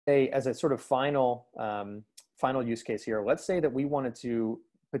say, as a sort of final, final use case here, let's say that we wanted to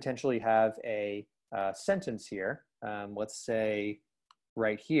potentially have a sentence here, let's say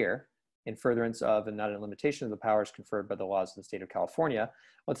right here, in furtherance of and not in limitation of the powers conferred by the laws of the state of California.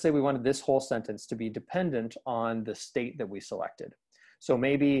 Let's say we wanted this whole sentence to be dependent on the state that we selected. So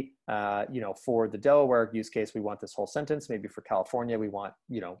maybe, you know, for the Delaware use case, we want this whole sentence. Maybe for California, we want,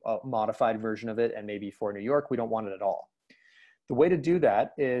 you know, a modified version of it. And maybe for New York, we don't want it at all. The way to do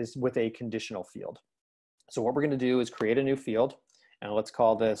that is with a conditional field. So what we're going to do is create a new field, and let's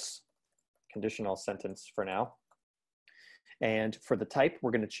call this conditional sentence for now. And for the type,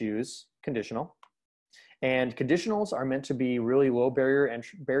 we're going to choose conditional. And conditionals are meant to be really low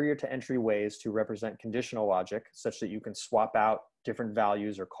barrier to entry ways to represent conditional logic, such that you can swap out different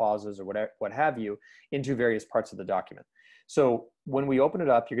values or clauses or whatever, what have you, into various parts of the document. So when we open it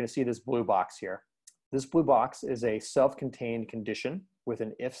up, you're going to see this blue box here. This blue box is a self-contained condition with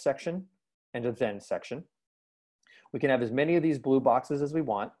an if section and a then section. We can have as many of these blue boxes as we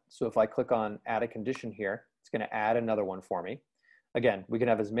want. So if I click on add a condition here, it's going to add another one for me. Again, we can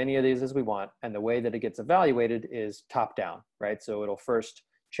have as many of these as we want, and the way that it gets evaluated is top down, right? So it'll first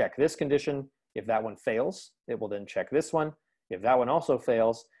check this condition. If that one fails, it will then check this one. If that one also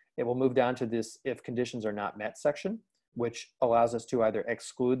fails, it will move down to this if conditions are not met section, which allows us to either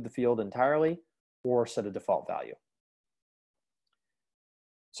exclude the field entirely or set a default value.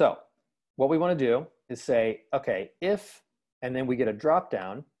 So what we want to do is say, okay, if, and then we get a drop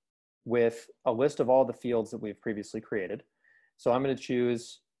down with a list of all the fields that we've previously created. So I'm going to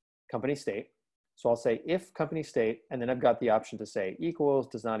choose company state. So I'll say if company state, and then I've got the option to say equals,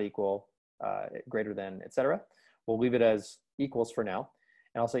 does not equal, greater than, etc. We'll leave it as equals for now.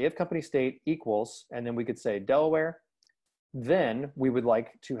 And I'll say if company state equals, and then we could say Delaware, then we would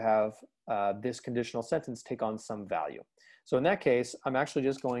like to have this conditional sentence take on some value. So in that case, I'm actually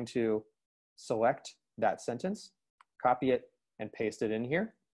just going to select that sentence, copy it, and paste it in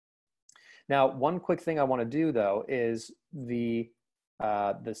here. Now, one quick thing I want to do though is the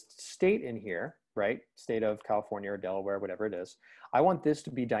state in here, right? State of California or Delaware, whatever it is. I want this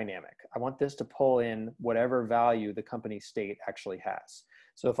to be dynamic. I want this to pull in whatever value the company state actually has.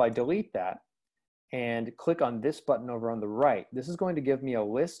 So if I delete that and click on this button over on the right, this is going to give me a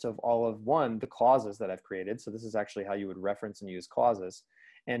list of all of, one, the clauses that I've created. So this is actually how you would reference and use clauses.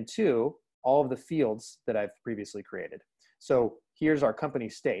 And two, all of the fields that I've previously created. So here's our company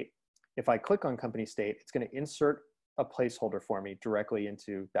state. If I click on company state, it's going to insert a placeholder for me directly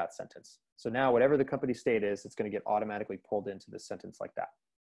into that sentence. So now whatever the company state is, it's going to get automatically pulled into this sentence like that.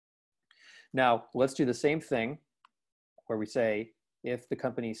 Now let's do the same thing where we say if the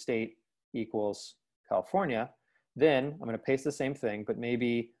company state equals California, then I'm going to paste the same thing, but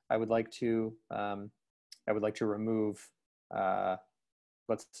maybe I would like to remove,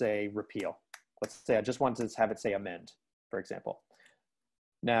 let's say repeal. Let's say I just want to have it say amend, for example.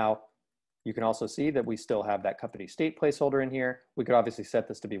 Now, you can also see that we still have that company state placeholder in here. We could obviously set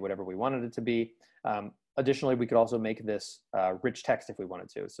this to be whatever we wanted it to be. Additionally, we could also make this rich text if we wanted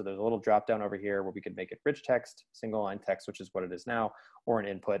to. So there's a little drop down over here where we could make it rich text, single line text, which is what it is now, or an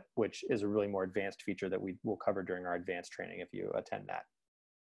input, which is a really more advanced feature that we will cover during our advanced training if you attend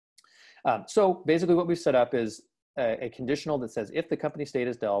that. So basically what we've set up is a conditional that says if the company state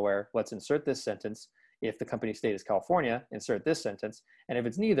is Delaware, let's insert this sentence. If the company state is California, insert this sentence. And if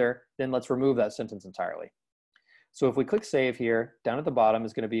it's neither, then let's remove that sentence entirely. So if we click save here, down at the bottom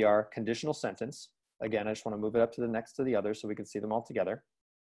is going to be our conditional sentence. Again, I just want to move it up to the next to the other so we can see them all together.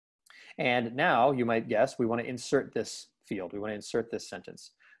 And now you might guess we want to insert this field. We want to insert this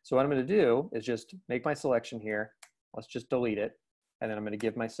sentence. So what I'm going to do is just make my selection here. Let's just delete it. And then I'm going to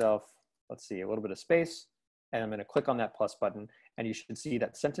give myself, let's see, a little bit of space. And I'm going to click on that plus button, and you should see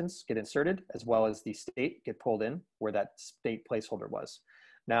that sentence get inserted as well as the state get pulled in where that state placeholder was.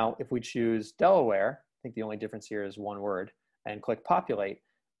 Now, if we choose Delaware, I think the only difference here is one word, and click populate,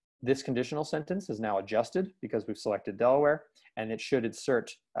 this conditional sentence is now adjusted because we've selected Delaware, and it should insert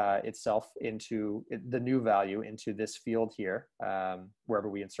itself into the new value into this field here, wherever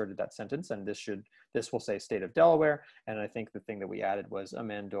we inserted that sentence. And this will say state of Delaware. And I think the thing that we added was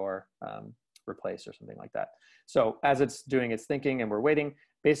amend or replace or something like that. So as it's doing its thinking and we're waiting,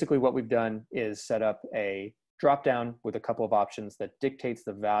 basically what we've done is set up a drop down with a couple of options that dictates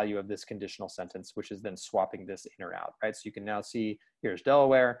the value of this conditional sentence, which is then swapping this in or out, right? So you can now see here's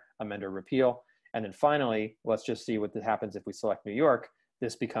Delaware, amend or repeal. And then finally, let's just see what happens if we select New York.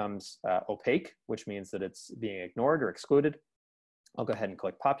 This becomes opaque, which means that it's being ignored or excluded. I'll go ahead and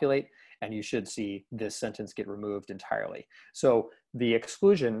click populate, and you should see this sentence get removed entirely. So the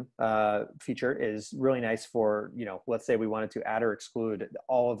exclusion feature is really nice for, let's say we wanted to add or exclude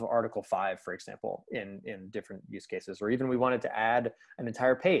all of Article 5, for example, in different use cases, or even we wanted to add an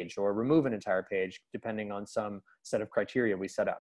entire page or remove an entire page, depending on some set of criteria we set up.